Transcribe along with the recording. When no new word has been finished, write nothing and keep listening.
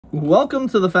Welcome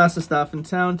to the fastest daf in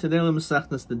town. Today,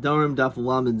 Masechtas Nedarim daf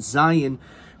Lamed Zayin.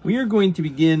 We are going to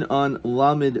begin on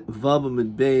Lamed Vav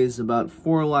Amud Beis, about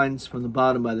 4 lines from the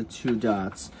bottom by the 2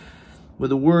 dots, with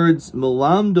the words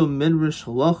Melamdo Midrash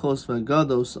Halachos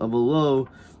Vagados Avalo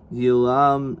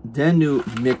Yilam Denu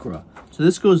Mikra. So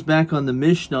this goes back on the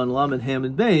Mishnah on Lamed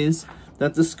Hamid Beis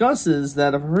that discusses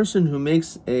that a person who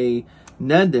makes a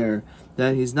neder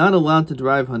that he's not allowed to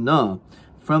derive hana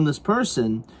from this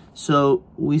person. So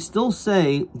we still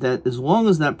say that as long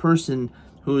as that person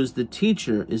who is the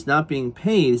teacher is not being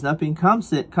paid, is not being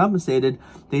compensated,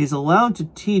 that he's allowed to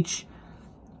teach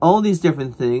all these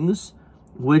different things,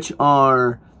 which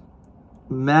are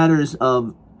matters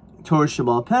of Torah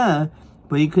Shabbal Peh,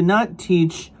 but he could not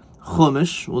teach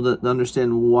Chumash. We'll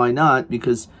understand why not,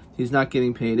 because he's not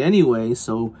getting paid anyway,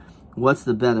 so what's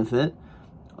the benefit?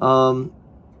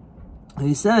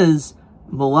 He says,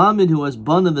 Malamed who has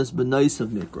Banavis Benais of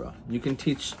Mikra. You can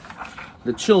teach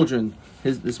the children,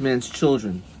 this man's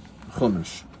children,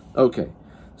 Chumash. Okay,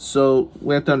 so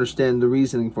we have to understand the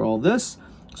reasoning for all this.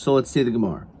 So let's see the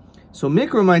Gemara. So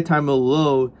Mikra my time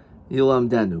lo Yilam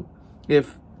Denu.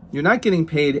 If you're not getting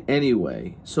paid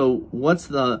anyway, so what's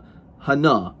the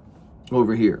Hana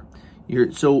over here?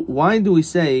 So why do we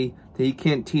say that he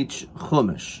can't teach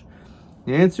Chumash?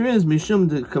 The answer is Mishum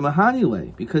de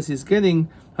Kamahanile, because he's getting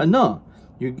Hana.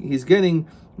 He's getting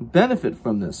benefit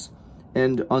from this.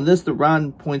 And on this, the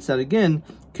Ran points out again,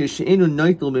 it's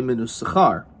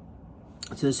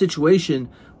a situation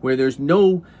where there's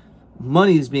no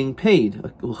money is being paid.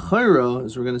 As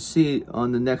we're going to see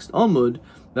on the next Amud,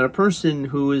 that a person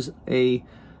who is a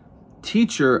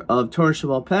teacher of Torah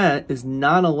Shabbal Peh is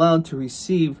not allowed to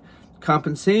receive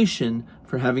compensation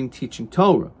for having teaching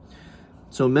Torah.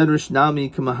 So Medrash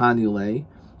Nami Kamahanile.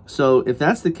 So if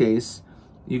that's the case,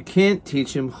 you can't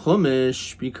teach him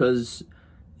Chumash because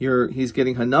he's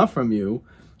getting Hana from you.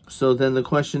 So then the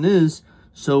question is,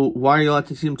 so why are you allowed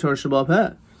to teach him Torah Shabbal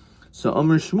Peh? So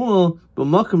Amr Shmuel,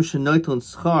 B'makom shenoitel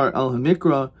schar al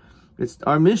hamikra.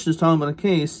 Our Mishnah is talking about a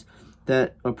case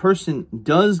that a person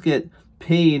does get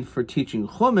paid for teaching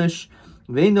Chumash,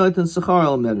 ve'noitel schar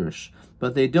al medrash,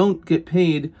 but they don't get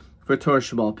paid for Torah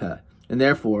Shabbal Peh. And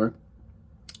therefore,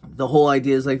 the whole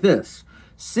idea is like this: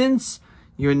 since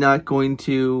you're not going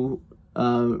to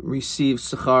receive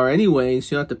sechar anyway, so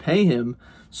you don't have to pay him.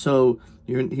 So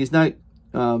he's not.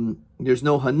 There's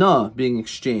no hana being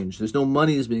exchanged. There's no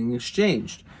money is being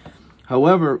exchanged.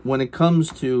 However, when it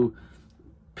comes to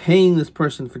paying this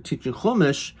person for teaching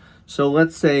Chumash, so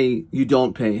let's say you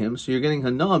don't pay him, so you're getting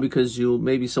hana because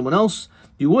maybe someone else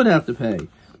you would have to pay,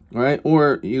 right?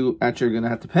 Or you actually are going to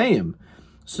have to pay him.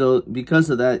 So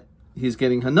because of that, he's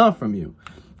getting hana from you.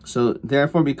 So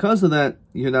therefore, because of that,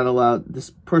 you're not allowed.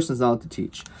 This person's not allowed to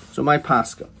teach. So my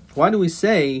pascha. Why do we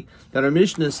say that our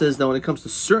Mishnah says that when it comes to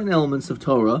certain elements of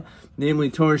Torah, namely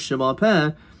Torah Shabbal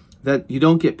Peh, that you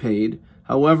don't get paid?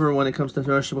 However, when it comes to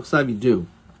Torah Shabbal Chsav, you do.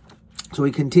 So we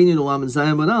continue to Lamed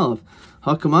Zayin B'Aleph. Aleph.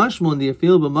 Hakamashmon the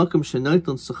Afil b'Makom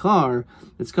Shenoitel Sechar.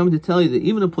 It's coming to tell you that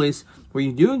even a place where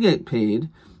you do get paid,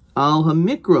 Al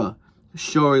Hamikra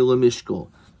Shori Lamishkol.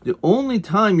 The only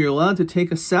time you're allowed to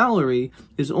take a salary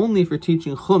is only for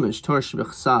teaching Chumash, Torah Shabbal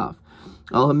Chsav.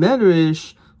 Al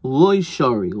Hamedrish Loy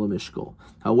Shari Lamishkol.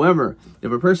 However,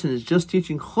 if a person is just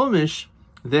teaching Chumash,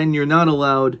 then you're not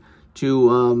allowed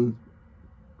to,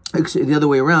 the other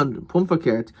way around,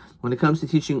 Pumfakert, when it comes to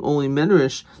teaching only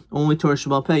Medrash, only Torah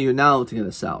Shabbal Peh, you're not allowed to get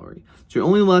a salary. So you're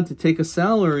only allowed to take a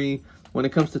salary when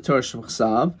it comes to Torah Shabbal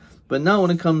Chsav, but not when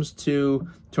it comes to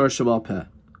Torah Shabbal Peh.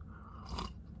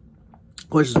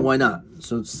 Question is, why not?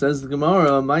 So it says the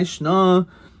Gemara, Maishna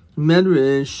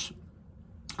Medrash.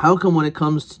 How come when it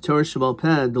comes to Torah Shabbal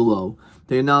Peh, the low,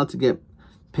 they're not to get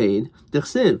paid?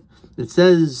 Dechsiv. It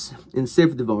says in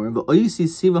Sefer Devarim, "V'oyisi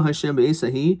siva Hashem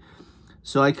be'esahi."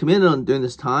 So I commanded during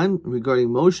this time regarding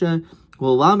Moshe,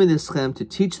 "V'olamed eschem," to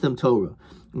teach them Torah.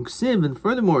 And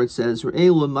furthermore, it says,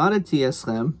 "Re'ei l'madati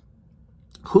eschem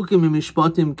chukim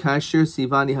u'mishpatim kasher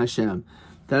sivani Hashem,"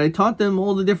 that I taught them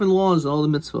all the different laws, all the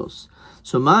mitzvos.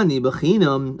 So mani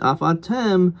b'chinam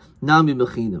afatem nami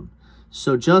b'chinam.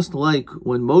 So just like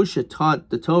when Moshe taught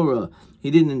the Torah,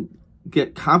 he didn't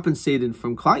get compensated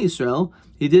from Klal Yisrael,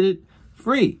 he did it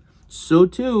free. So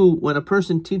too, when a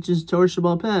person teaches Torah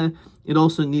Shabbal Peh, it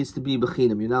also needs to be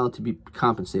b'chinam. You're not allowed to be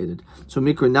compensated. So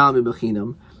mikra nami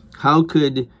b'chinam. How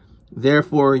could,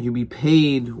 therefore, you be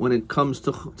paid when it comes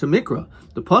to mikra?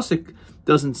 The pasuk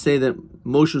doesn't say that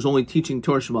Moshe was only teaching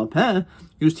Torah Shabbal Peh.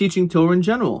 He was teaching Torah in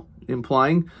general,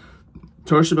 implying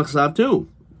Torah Shabbal Chsav too.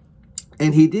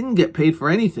 And he didn't get paid for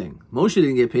anything. Moshe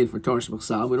didn't get paid for Torah Shabbal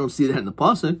Chsav. We don't see that in the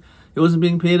pasuk. It wasn't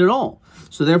being paid at all.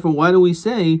 So therefore, why do we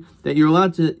say that you're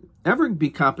allowed to ever be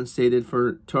compensated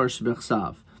for Torah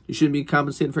Shebechsav? You shouldn't be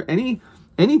compensated for any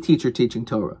teacher teaching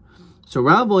Torah. So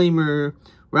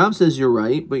Rab says you're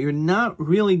right, but you're not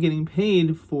really getting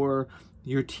paid for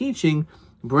your teaching,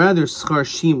 rather schar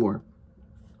shimur.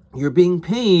 You're being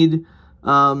paid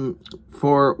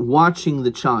for watching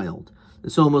the child.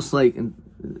 It's almost like,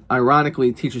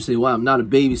 ironically, teachers say, well, I'm not a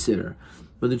babysitter.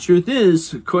 But the truth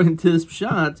is, according to this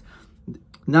pshat,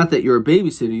 not that you're a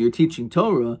babysitter, you're teaching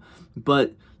Torah,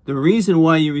 but the reason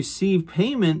why you receive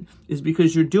payment is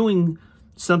because you're doing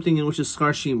something in which is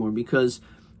schar shimur. Because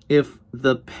if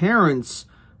the parents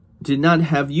did not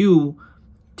have you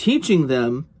teaching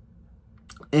them,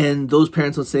 and those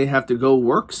parents, let's say, have to go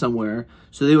work somewhere,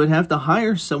 so they would have to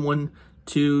hire someone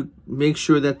to make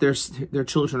sure that their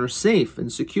children are safe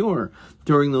and secure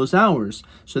during those hours.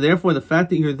 So therefore, the fact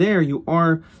that you're there, you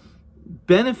are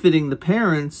benefiting the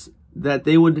parents that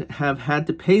they would have had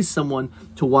to pay someone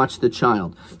to watch the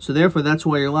child. So therefore, that's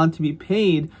why you're allowed to be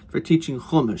paid for teaching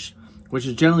Chumash, which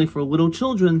is generally for little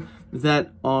children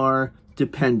that are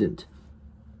dependent.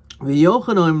 Rabbi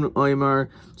Yochanan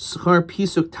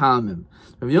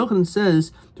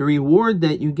says the reward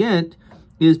that you get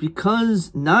is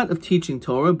because not of teaching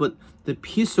Torah, but the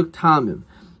pisuk tamim,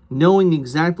 knowing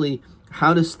exactly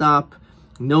how to stop,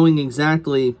 knowing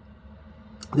exactly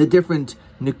the different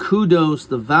nekudos,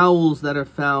 the vowels that are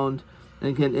found,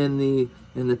 again in the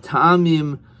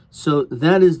tamim. So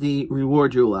that is the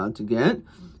reward you're allowed to get.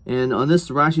 And on this,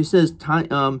 Rashi says,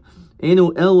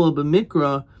 "Enu elo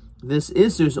b'mikra." This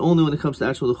is only when it comes to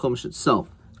actual the chumash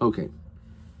itself. Okay.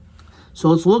 So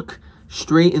let's look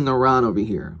straight in the Ran over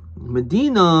here.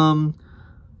 Medina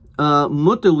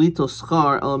mutter lito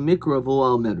schar al mikra v'lo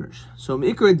al medrash. So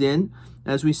mikra din,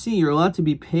 as we see, you're allowed to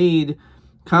be paid,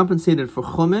 compensated for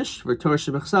chumash, for Torah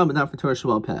shebechsav, but not for Torah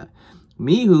shebal peh.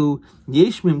 Mihu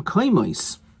yeshmim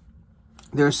kaimais.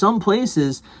 There are some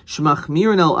places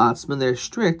shemachmirin al atzman. They're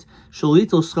strict.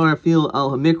 Sholito schar fil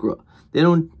al hamikra. They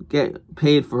don't get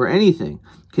paid for anything.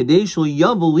 Kedei shel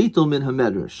yavolito min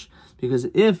hamedrash. Because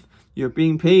if you're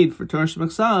being paid for Torah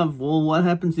Shebechsav, well, what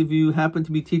happens if you happen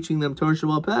to be teaching them Torah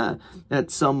Shebal Peh at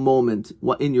some moment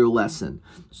in your lesson?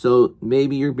 So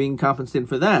maybe you're being compensated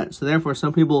for that. So therefore,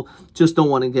 some people just don't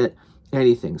want to get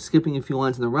anything. Skipping a few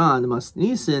lines in the Ran, the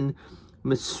Masnisin,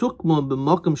 Mesukmo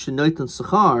b'mokum shenoitan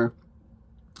sachar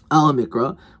al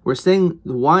mikra. We're saying,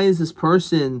 why is this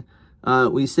person?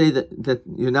 We say that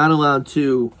you're not allowed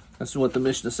to. That's what the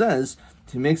Mishnah says.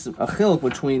 To make a chiluk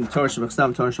between Torah Shebechsav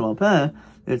and Torah Shebal Peh,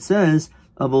 it says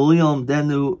avoliyom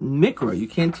denu mikra. You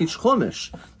can't teach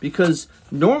chumash because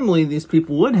normally these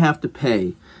people would have to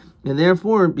pay, and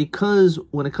therefore, because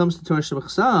when it comes to Torah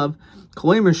Shebechsav,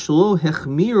 koimer shlo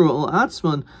hechmiru al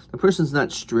atzman, the person's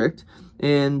not strict,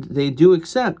 and they do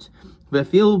accept.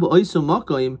 Ve'afilu b'oiso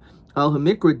makoim al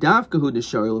hamikra davkahu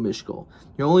deshari l'mishkol.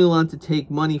 You're only allowed to take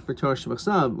money for Torah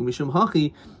Shebechsav mishum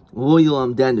hachi lo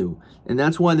yilam denu, and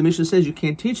that's why the Mishnah says you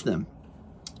can't teach them,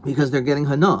 because they're getting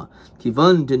hana.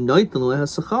 Kivan denoitan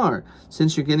lehasachar,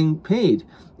 since you're getting paid.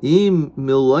 Im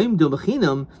miloim do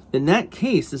bechinam. In that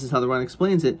case, this is how the Ran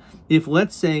explains it. If,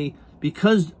 let's say,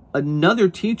 because another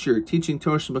teacher teaching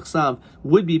Torah Shebechsav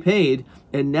would be paid,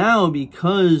 and now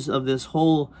because of this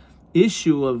whole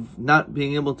issue of not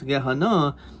being able to get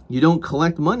hana, you don't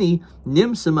collect money,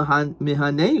 nimsa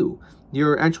mihaneu.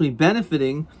 You're actually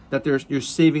benefiting that you're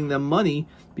saving them money,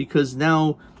 because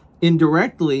now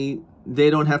indirectly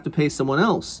they don't have to pay someone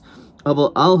else.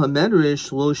 Al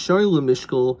hamedrish lo sharilu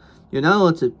mishkol. You're not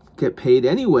allowed to get paid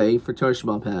anyway for Torah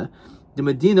Shebal Peh. The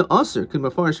Medina Aser could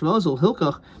mafarish velzel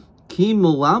hilkach ki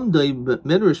mulamdei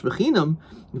medrish bechinam.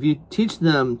 If you teach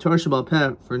them Torah Shebal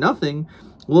Peh for nothing,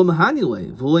 lo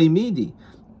mahanile v'lo midi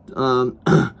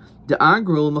the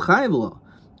agro machayvlo.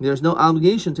 There's no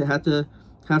obligation to have to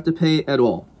pay at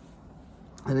all.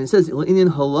 And it says in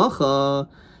halacha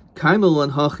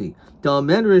kaimelan hachi dal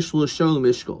medrish lo sharu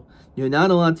mishkol. You're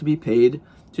not allowed to be paid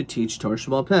to teach Torah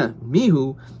Shebal Peh.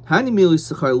 Mihu hanimili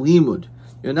sechar limud.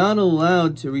 You're not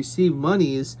allowed to receive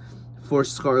monies for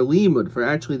schar limud, for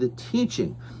actually the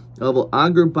teaching of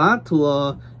agar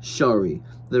batla shari.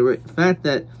 The fact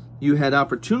that you had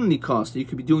opportunity cost, that you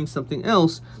could be doing something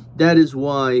else, that is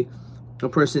why a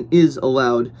person is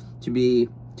allowed to be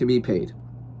paid.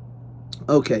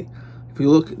 Okay, if we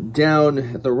look down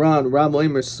at the Ran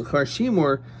Omer Sechar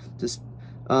Shimur,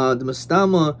 the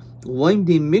Mastama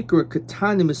Loimdi Mikra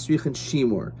Katanim Esrichan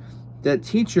Shimur, that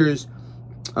teachers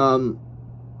in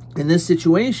this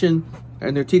situation,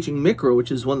 and they're teaching Mikra,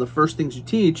 which is one of the first things you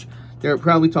teach, they're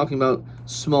probably talking about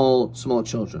small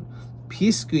children.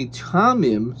 Piskui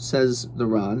Tamim, says the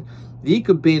Ran,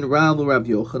 V'ika bein Rav Rav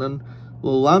Yochanan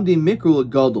l'lamdi mikra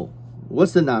l'gadol.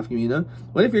 What's the nafkamina?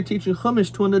 What if you're teaching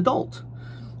chumash to an adult?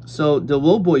 So the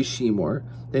low boy shimor,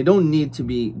 they don't need to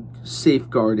be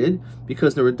safeguarded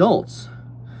because they're adults.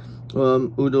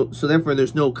 So therefore,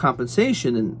 there's no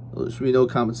compensation, and there should be no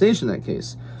compensation in that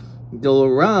case. The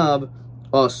Rav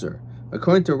Aser,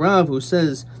 according to Rav, who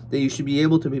says that you should be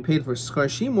able to be paid for schar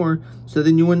shimor, so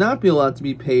then you would not be allowed to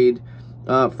be paid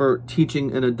for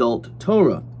teaching an adult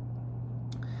Torah.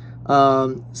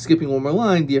 Skipping one more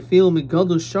line, Diafil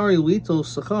migadol shari litol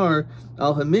sachar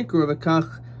al hamikra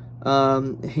v'kach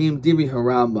heim divi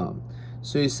harambam.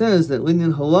 So he says that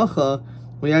linyan halacha,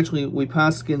 we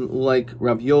paskin like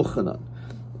Rav Yochanan,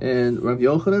 and Rav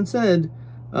Yochanan said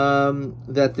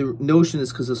that the notion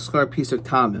is because of schar pisuk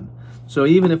tamim. So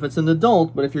even if it's an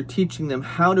adult, but if you're teaching them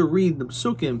how to read the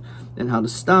psukim and how to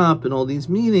stop and all these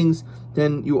meanings,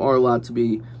 then you are allowed to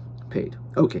be paid.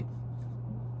 Okay,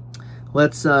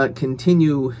 let's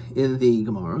continue in the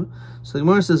Gemara. So the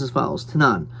Gemara says as follows: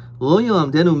 Tanan lo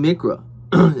yalamdenu mikra.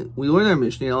 We learn our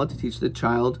Mishnah, you're allowed to teach the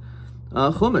child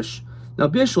chumash. Now,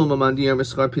 Bishul Mamandir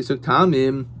Miskar Pisuk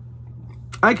Tamim,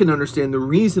 I can understand the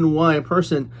reason why a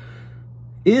person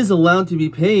is allowed to be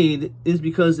paid is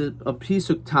because of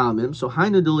Pisuk Tamim. So,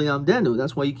 Hainu Duliyam Denu,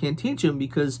 that's why you can't teach him,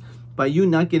 because by you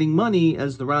not getting money,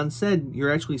 as the Ran said,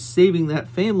 you're actually saving that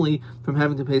family from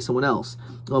having to pay someone else.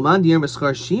 Mamandir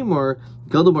Miskar Shimor,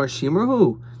 Geldabar Shimor,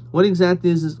 who? What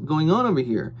exactly is going on over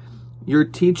here? You're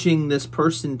teaching this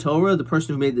person Torah, the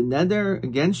person who made the neder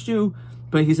against you,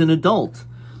 but he's an adult.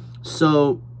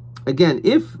 So, again,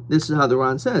 if this is how the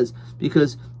Ran says,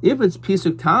 because if it's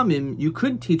Pisuk Tamim, you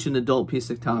could teach an adult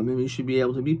Pisuk Tamim, you should be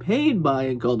able to be paid by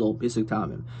a adult Pisuk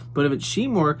Tamim. But if it's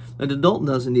Shimor, an adult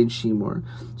doesn't need Shimor.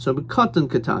 So, B'katan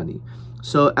Katani.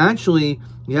 So, actually,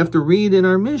 you have to read in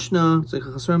our Mishnah, it's like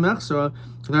Chasar Mechsara,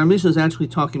 and our Mishnah is actually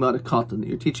talking about a katan, that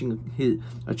you're teaching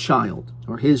a child,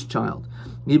 or his child.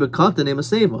 Niba katan ema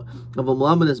seva, of a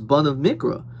mlaman is ban of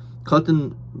mikra.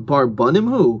 Katan bar banim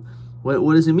who?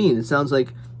 What does it mean? It sounds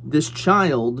like his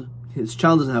child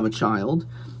doesn't have a child.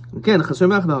 Again, this is how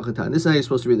you're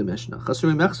supposed to read the Mishnah.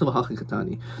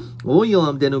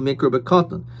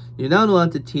 You're not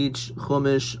allowed to teach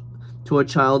chumash to a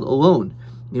child alone.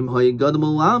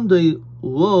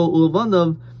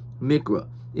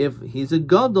 If he's a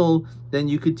gadol, then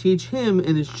you could teach him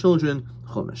and his children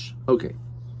chumash. Okay,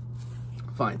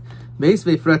 fine.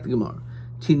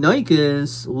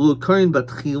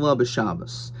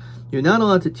 You're not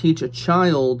allowed to teach a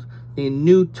child a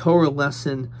new Torah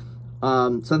lesson,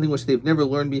 something which they've never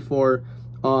learned before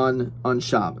on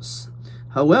Shabbos.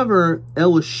 However,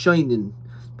 el shainin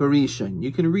barishan,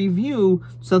 you can review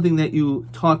something that you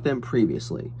taught them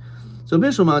previously. So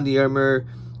Bishulman Diarmer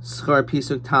schar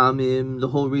pisuk tamim, the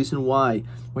whole reason why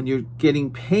when you're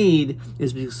getting paid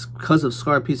is because of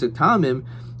schar pisuk tamim.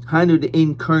 Hanu de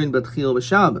ein karin batchil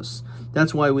b'Shabbos.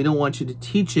 That's why we don't want you to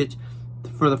teach it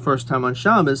for the first time on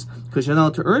Shabbos, because you're not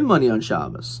allowed to earn money on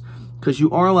Shabbos, because you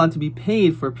are allowed to be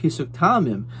paid for Pisuk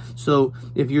Tamim. So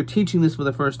if you're teaching this for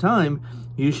the first time,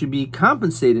 you should be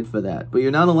compensated for that, but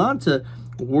you're not allowed to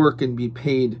work and be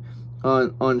paid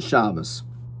on Shabbos.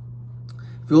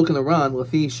 If you look in the Ran,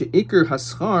 Lafi she'ikr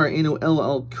haschar enu el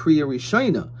al kriya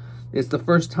rishayna, it's the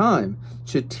first time.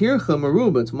 Shetircha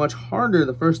maruba, it's much harder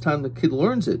the first time the kid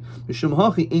learns it. Mishum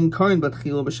hachi in karin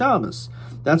batchila b'Shabbos.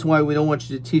 That's why we don't want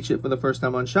you to teach it for the first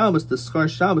time on Shabbos. The schar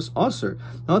Shabbos aser,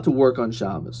 not to work on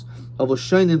Shabbos. Avol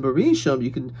shainin barisham,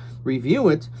 you can review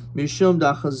it. Mishum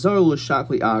dachazar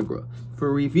l'shakli agra.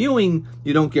 For reviewing,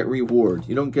 you don't get reward.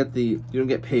 You don't get paid. You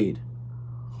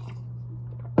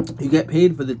get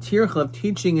paid for the tircha of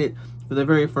teaching it for the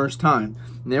very first time.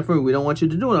 And therefore, we don't want you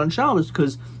to do it on Shabbos,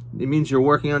 because it means you're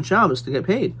working on Shabbos to get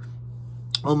paid.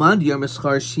 Oman diyar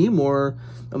meschar shimor.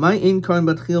 Am I in karin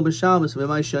batchil b'Shabbos? Am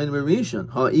I shayin b'rishon?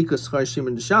 Ha'ika schar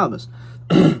shimor d'Shabbos.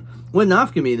 What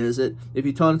nafkamin is it if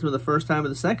you taught it to them the first time or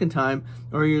the second time,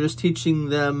 or you're just teaching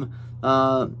them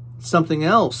something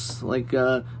else, like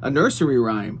a nursery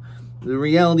rhyme? The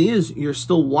reality is you're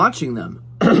still watching them.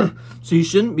 So you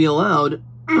shouldn't be allowed,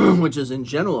 which is in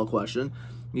general a question,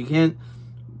 you can't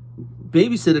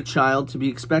babysit a child to be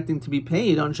expecting to be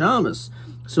paid on Shabbos.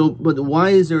 So, but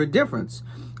why is there a difference?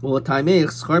 Well, taimei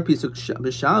schar pisuk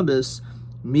b'Shabbos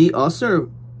mi aser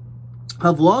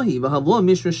havlahi v'havla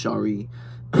mishra shari.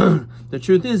 The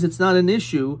truth is, it's not an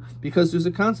issue because there's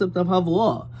a concept of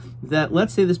havla, that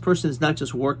let's say this person is not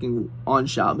just working on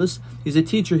Shabbos, he's a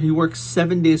teacher, he works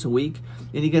 7 days a week,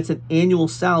 and he gets an annual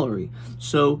salary.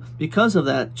 So because of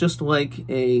that, just like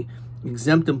a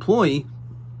exempt employee,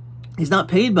 he's not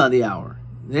paid by the hour.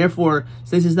 Therefore,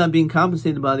 since he's not being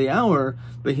compensated by the hour,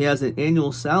 but he has an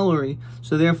annual salary,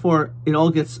 so therefore it all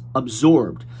gets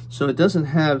absorbed. So it doesn't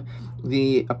have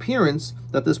the appearance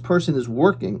that this person is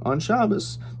working on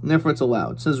Shabbos, and therefore it's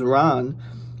allowed. It says Ran,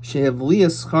 Shehevliya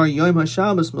schar yom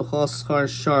haShabbos mechal schar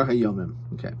shar hayomim.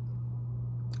 Okay,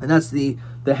 and that's the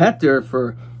heter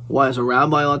for why is a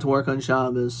rabbi allowed to work on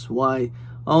Shabbos? Why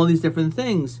all these different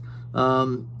things?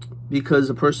 Because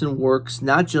a person works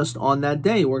not just on that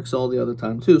day, works all the other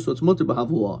time too. So it's mutter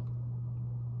b'havua.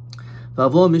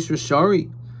 V'havua mishra shari.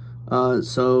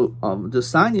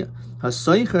 Desanya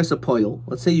hasoich es apoil.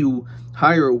 Let's say you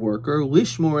hire a worker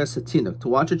lishmor es hatinuk, to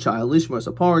watch a child, lishmor es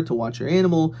a par, to watch your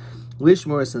animal,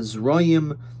 lishmor es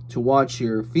zroyim, to watch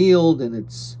your field and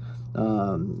its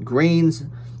grains.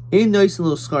 In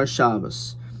noiselo schar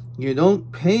Shabbos. You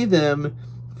don't pay them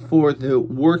for the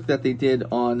work that they did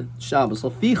on Shabbos.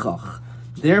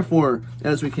 Therefore,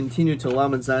 as we continue to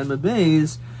Lamed Zayin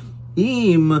Beis,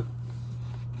 im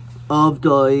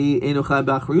avdoi enochai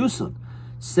b'achriyuson.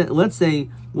 Let's say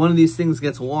one of these things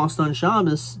gets lost on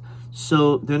Shabbos,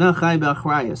 so they're not chai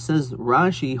b'achraya. Says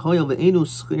Rashi, hoyel ve'enu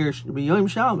schir b'yom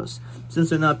Shabbos. Since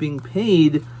they're not being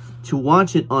paid to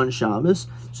watch it on Shabbos,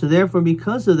 so therefore,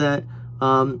 because of that,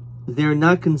 they're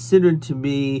not considered to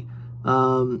be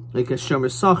like a shomer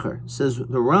sacher. Says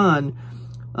the Ran,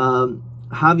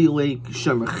 havilek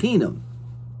shomer chinam.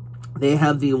 They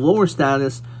have the lower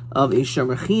status of a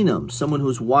shomer chinam, someone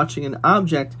who's watching an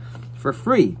object for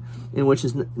free, in which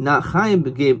is not chayim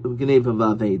b'gneva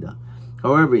v'aveda.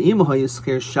 However, imahay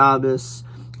schir Shabbos.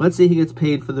 Let's say he gets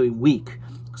paid for the week.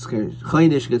 Schir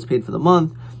chodesh gets paid for the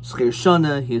month. Schir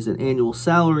shana, he has an annual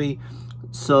salary.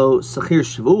 So schir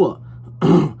shvua,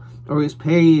 or he's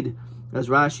paid, as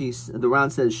Rashi, the Ran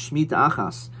says, Shemitah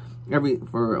achas,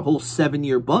 for a whole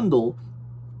 7-year bundle.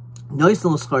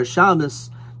 Noisel schar Shabbos,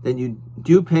 then you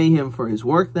do pay him for his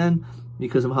work then,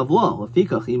 because of Havla.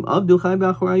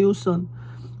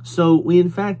 So we in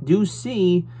fact do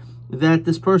see that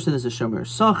this person is a shomer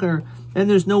sacher, and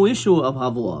there's no issue of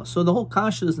Havla. So the whole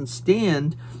kasha doesn't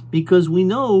stand, because we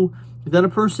know that a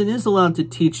person is allowed to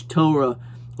teach Torah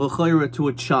to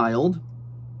a child,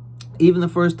 even the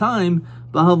first time,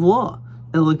 b'havla.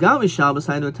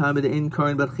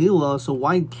 So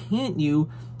why can't you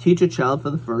teach a child for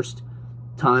the first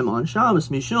time on Shabbos?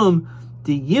 Mishum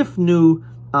the yifnu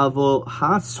avo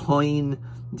hatzhoin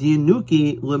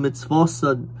dianuki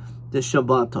lemitzvosa de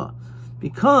Shabbata.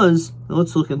 Because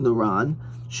let's look in the Ran,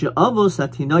 she'avos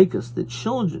atinoikas, the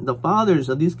children, the fathers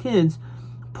of these kids,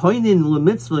 poinin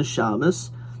lemitzvah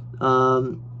Shabbos.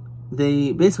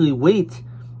 They basically wait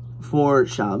for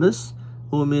Shabbos.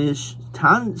 And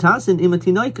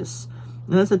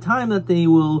that's a time that they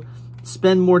will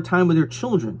spend more time with their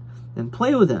children and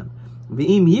play with them. But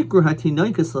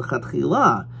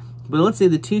let's say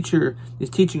the teacher is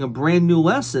teaching a brand new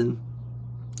lesson,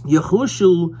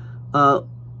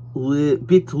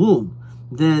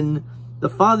 then the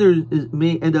father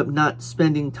may end up not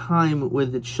spending time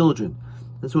with the children.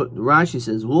 That's what Rashi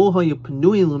says.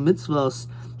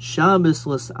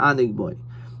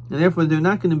 And therefore, they're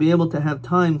not going to be able to have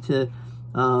time to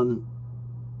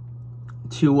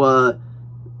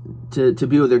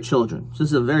be with their children. So this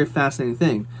is a very fascinating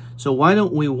thing. So why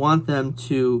don't we want them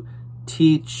to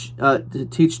teach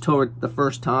Torah the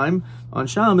first time on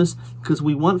Shabbos? Because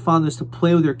we want fathers to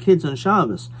play with their kids on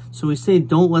Shabbos. So we say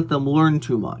don't let them learn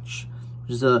too much,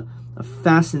 which is a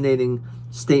fascinating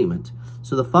statement.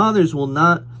 So the fathers will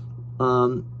not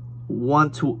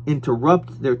want to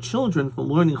interrupt their children from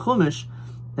learning Chumash,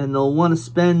 and they'll want to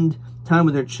spend time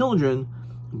with their children,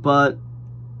 but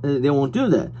they won't do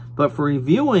that. But for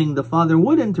reviewing, the father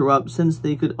would interrupt, since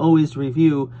they could always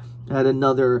review at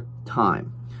another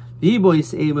time. People are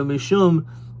eating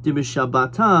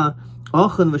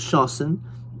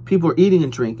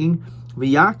and drinking.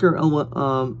 The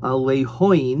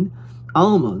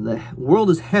world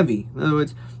is heavy. In other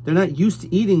words, they're not used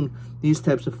to eating these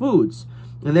types of foods,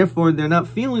 and therefore they're not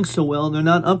feeling so well, and they're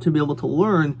not up to be able to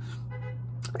learn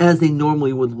as they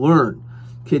normally would learn.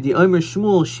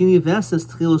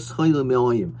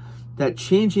 That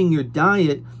changing your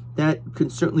diet, that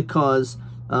could certainly cause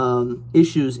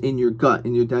issues in your gut,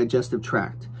 in your digestive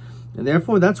tract, and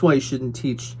therefore that's why you shouldn't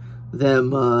teach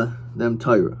them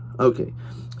Torah. Okay,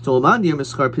 so the one who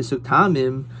says schar pisuk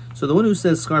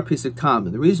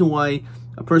tamim, the reason why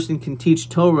a person can teach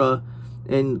Torah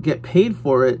and get paid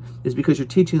for it is because you're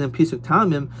teaching them pisuk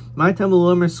tamim. My time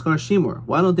will schar shimur.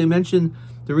 Why don't they mention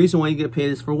the reason why you get paid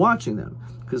is for watching them?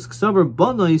 Because ksavar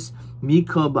banois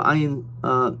mika b'ayin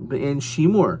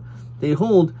shimur. They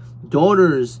hold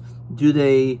daughters. Do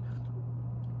they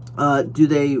do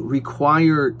they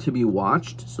require to be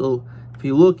watched? So if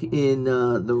you look in in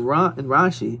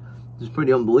Rashi, it's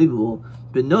pretty unbelievable.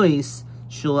 Benois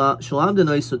shalam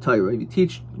denois sotayra. If you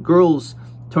teach girls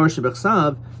Torah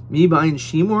shebechsav, mi ba'in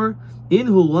shimor in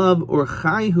hulav or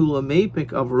chai hula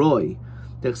mepik avroi.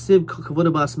 Dechsiv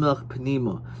kavoda bas melch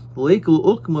penima. V'leikul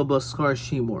ukma baschar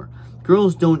shimor.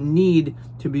 Girls don't need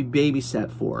to be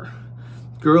babysat for.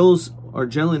 Girls are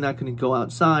generally not going to go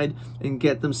outside and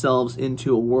get themselves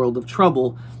into a world of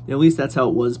trouble. At least that's how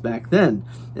it was back then.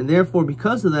 And therefore,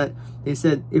 because of that, they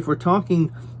said, if we're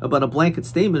talking about a blanket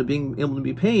statement of being able to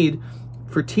be paid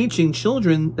for teaching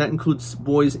children, that includes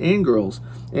boys and girls.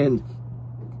 And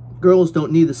girls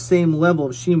don't need the same level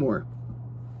of shimor.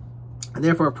 And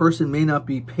therefore, a person may not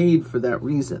be paid for that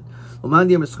reason. According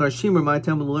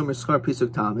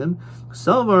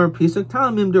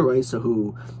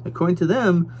to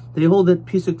them, they hold that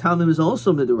Pisuk Tamim is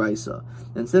also Midaraisa.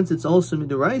 And since it's also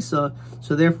Midaraisa,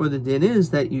 so therefore the din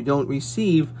is that you can't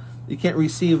receive,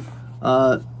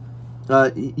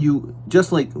 you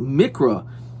just like Mikra,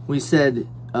 we said,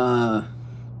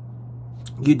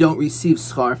 you don't receive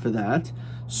schar for that.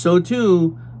 So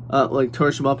too, like Torah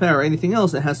Shemal Peh or anything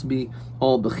else, it has to be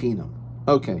all Bechinam.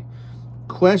 Okay.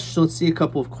 Question. Let's see a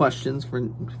couple of questions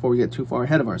before we get too far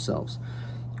ahead of ourselves.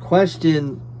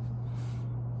 Question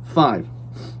 5.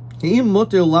 Are you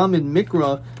allowed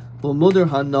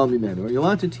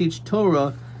to teach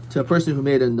Torah to a person who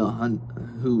made a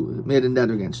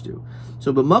neder against you?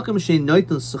 So, in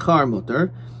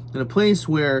a place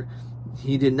where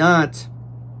you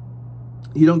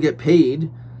don't get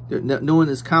paid, no one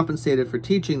is compensated for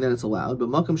teaching, then it's allowed. But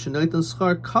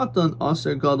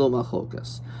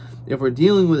if we're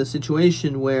dealing with a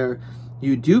situation where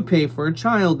you do pay for a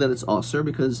child, then it's aser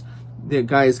because the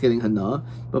guy is getting hana.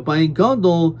 But by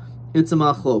gadol, it's a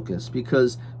machlokas,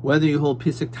 because whether you hold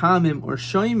pisuk tamim or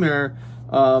shomer,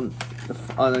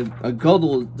 a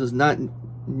gadol does not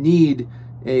need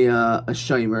a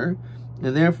shomer,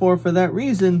 and therefore for that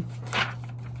reason,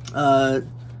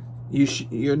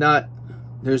 you're not.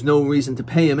 There's no reason to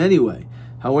pay him anyway.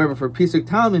 However, for pisuk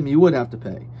tamim, you would have to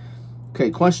pay. Okay,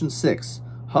 question 6.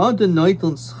 How do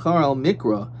noitlin schar al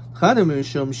mikra? Chadar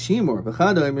mishum shimor,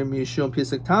 v'chadar mishum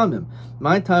pisuk tamim.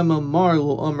 My time mar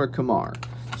lo omer kamar.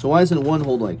 So why doesn't one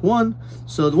hold like one?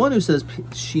 So the one who says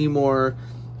shimor,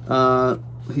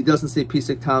 he doesn't say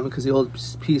pisuk tamim because he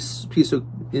holds pisuk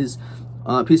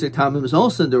tamim is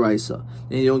also deraisa,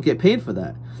 and you don't get paid for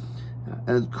that.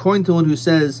 And according to one who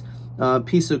says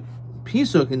pisuk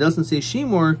and doesn't say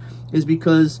shimor, is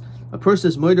because a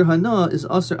person's moeder hana is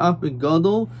aser ap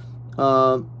gadol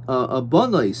a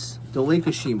bonais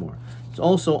deleka shimor. It's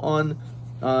also on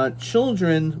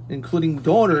children, including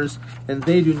daughters, and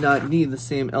they do not need the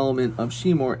same element of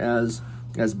shimor as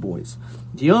boys.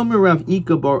 Yomi Rav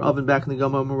Ika bar oven back in the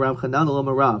Gemara Rav Chanan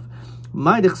Lama Rav.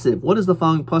 What does the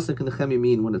following pasuk in the Chemi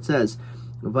mean when it says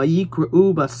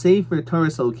Vayikru b'sefer Torah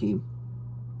Elokim?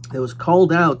 It was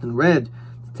called out and read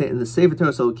in the Sefer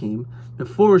Torah Elokim,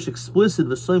 before explicit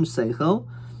v'soim seichel,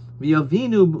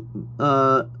 v'yavinu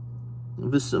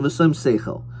v'soim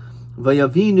seichel,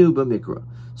 v'yavinu b'mikra.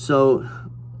 So,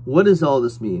 what does all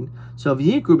this mean? So,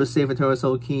 v'yikru b'sefer Torah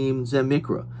Elokim ze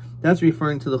mikra. That's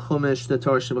referring to the Chumash, the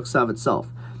Torah Shebachsav itself.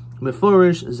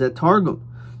 Meforish ze targum,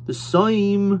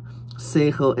 v'soim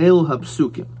seichel elu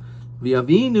hapsukim,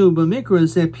 v'yavinu b'mikra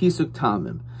ze pisuk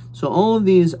tamim. So, all of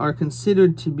these are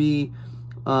considered to be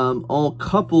all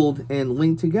coupled and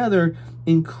linked together,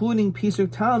 including Pisuk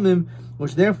Tamim,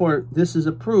 which therefore this is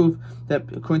a proof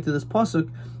that according to this pasuk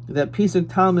that Pisuk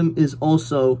Tamim is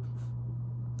also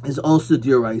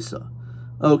Dioraisa.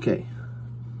 Okay.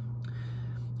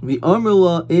 The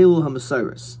Amrula Elu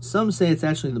HaMasiris. Some say it's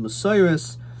actually the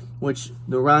Masiris, which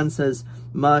the Ran says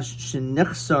Mash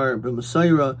Shenechsar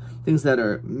b'Masira, things that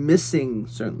are missing,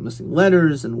 certain missing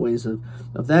letters and ways of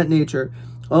that nature.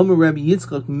 Omer Rabbi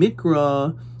Yitzchak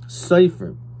Mikra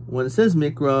Seifrim. When it says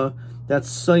Mikra, that's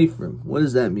Seifrim. What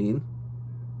does that mean?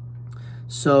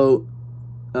 So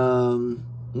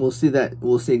we'll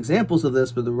see examples of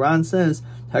this, but the Ran says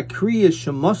Hakriya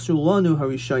Shemasu Lanu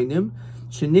Harishainim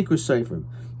Shenikra Seifrim.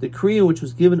 The Kriya which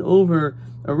was given over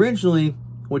originally,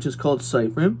 which is called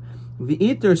Seifrim,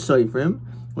 V'iter Seifrim,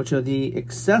 which are the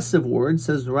excessive words,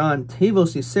 says the Ran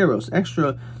Tevos Yiseros,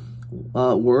 extra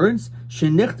words,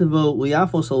 Shenichtavo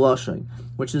Liafos Alashain,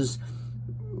 which is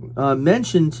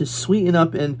mentioned to sweeten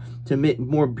up and to make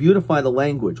more beautify the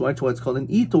language. That's why it's called an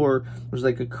itor, which is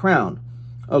like a crown.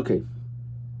 Okay,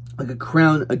 like a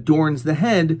crown adorns the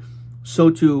head, so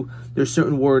too there's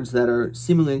certain words that are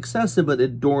seemingly excessive, but it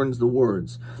adorns the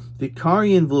words.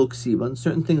 Vikarian v'lo ksivan,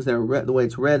 certain things that are read the way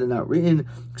it's read and not written.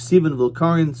 Ksivan v'lo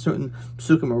karian, certain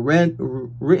psukim are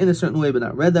written a certain way but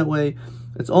not read that way.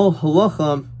 It's all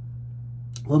halacha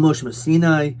l'Moshe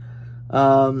Sinai.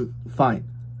 Fine.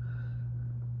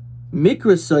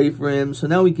 Mikra Seifrim, so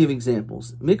now we give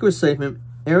examples. Mikra Seifrim,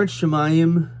 Eretz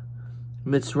Shemayim,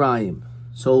 Mitzrayim.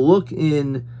 So look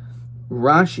in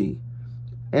Rashi.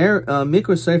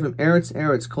 Mikra Seifrim, Eretz,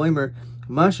 Koimer,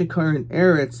 Mashikarin,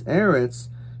 Eretz,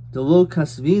 Delo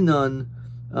Kasvinan,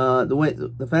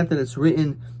 the fact that it's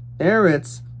written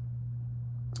Eretz,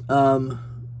 Delo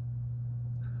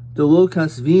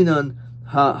Kasvinan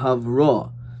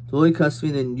Havra, Delo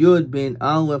Kasvinan Yud bein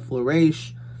Aleph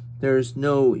L'Reish. There's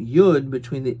no Yud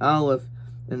between the Aleph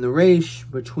and the Reish,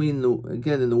 between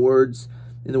in the word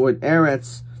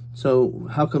Eretz. So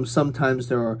how come sometimes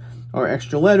there are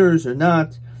extra letters or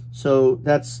not? So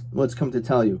that's what's come to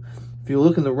tell you. If you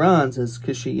look in the Ran, it says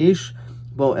Kishiyesh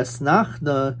Bo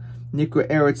Esnachda Nikra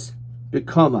Eretz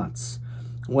Bikamatz.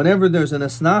 Whenever there's an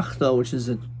Esnachda, which is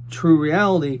a true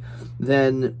reality,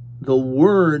 then the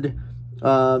word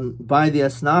by the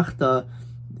Esnachda,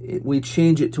 we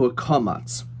change it to a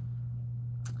Kamatz.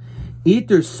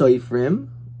 Iter Seifrim.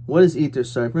 What is Iter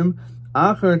Seifrim?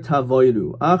 Achar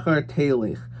Tavoiru, Achar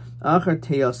Telech, Achar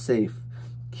Teasef,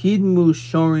 Kidmu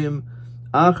Shorim,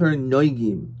 Achar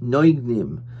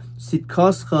Noignim,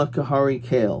 Sitkoscha Kahari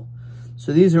Kale.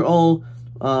 So these are all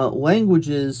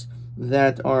languages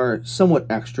that are somewhat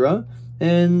extra,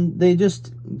 and they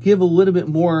just give a little bit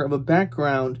more of a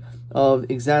background of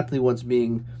exactly what's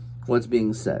being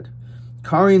said.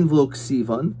 Karin v'lo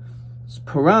ksivan,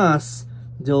 paras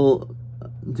dil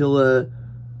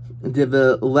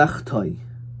lechtai.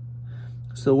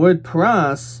 So the word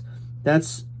paras,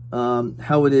 that's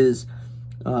how it is.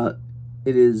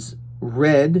 It is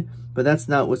read, but that's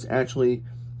not what's actually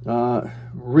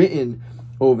written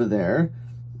over there.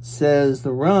 Says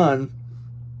the Ran,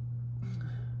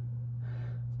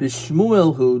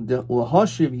 Bishmuelhu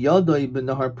lahashiv yadai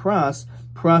b'nahar pras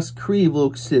kri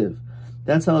v'lo ksiv.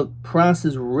 That's how pras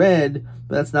is read,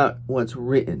 but that's not what's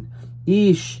written.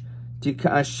 Ish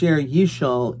dikasher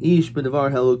yishal ish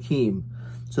b'davar helokim.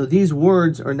 So these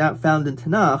words are not found in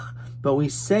Tanakh, but we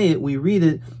say it, we read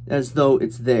it as though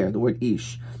it's there, the word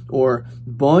ish. Or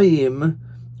boim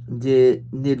de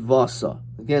nidvasa.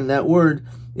 Again, that word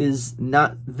is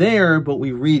not there, but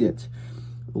we read it.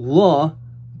 La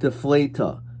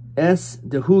deflata. Es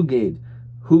de hugad.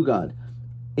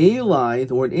 Eli,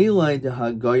 the word Eli de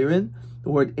hagayrin. The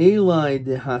word Eli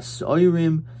de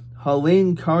hasoirim.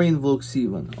 Halein karin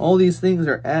v'lo. All these things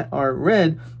are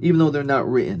read, even though they're not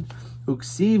written.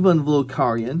 Uksivan v'lo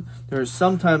karian. There's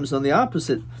sometimes on the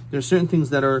opposite. There's certain things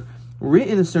that are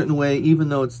written a certain way, even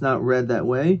though it's not read that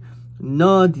way.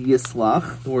 Nad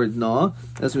yislach, the word na,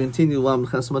 as we continue lam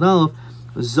chesman aleph,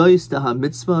 zois de ha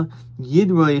mitzvah,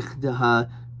 yidroich de ha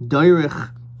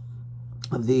dairich,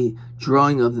 of the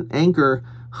drawing of the anchor,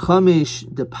 chamish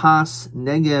de pas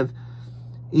negev,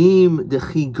 im de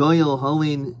chigoyel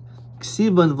halin,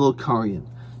 ksivan v'lo karian.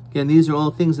 Again, these are all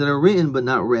things that are written but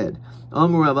not read.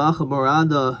 Amar Rav Acha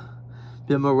barada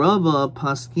b'marava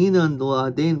paskinan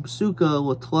d'lahadein psuka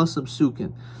l'tlasab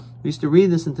psukin. We used to read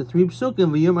this into 3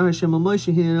 psukim. V'yomar Hashem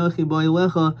Moshe hinenochi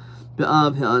ba'alecha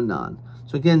be'av ha'anan.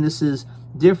 So again, this is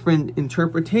different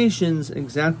interpretations,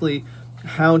 exactly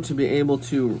how to be able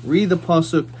to read the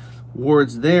pasuk.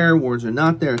 Words there, words are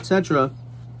not there, etc.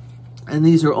 And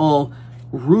these are all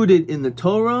rooted in the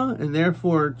Torah, and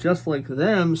therefore, just like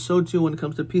them, so too when it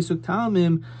comes to Pisuk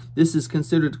Talmim, this is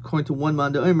considered, according to one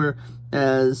man d'Omer,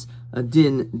 as a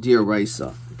din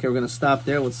d'oraisa. Okay, we're going to stop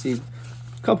there. Let's see a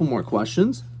couple more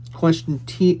questions. Question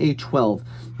TA12.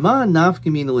 Ma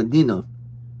nafkamin ladina.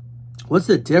 What's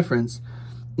the difference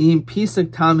in Pisuk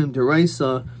Talmim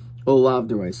d'oraisa or lav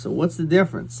d'oraisa? What's the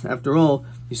difference? After all,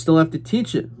 you still have to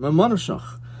teach it. Ma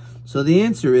manashach. So the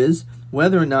answer is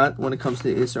whether or not, when it comes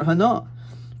to Isser Hana,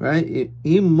 right?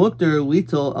 Im mutter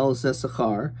lital al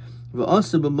zesachar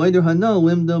v'asa b'mayder hana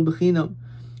limda b'chinam.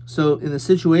 So in the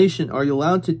situation, are you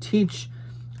allowed to teach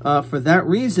for that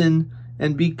reason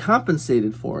and be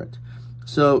compensated for it?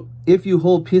 So if you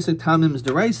hold Pisuk Talmim's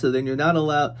deraisa, then you're not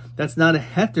allowed. That's not a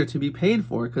heter to be paid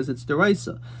for because it's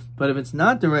deraisa. But if it's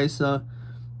not deraisa,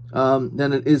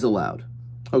 then it is allowed.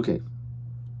 Okay.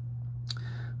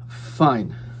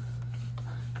 Fine.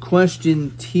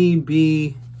 Question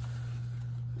TB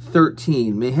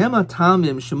 13. Mehema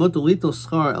tamim shemot alito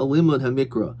schar alimud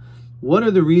hamikra. What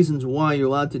are the reasons why you're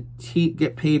allowed to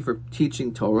get paid for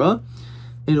teaching Torah?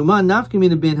 And uman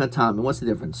nafkamina ben hatamim. What's the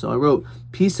difference? So I wrote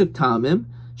Pisuk tamim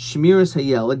Shmiras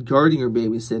hayelad, guarding or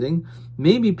babysitting.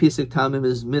 Maybe Pesach Tamim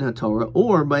is min haTorah,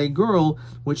 or by a girl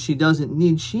which she doesn't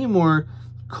need. Shimor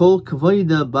kol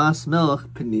kavoida bas melech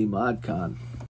panim adkan.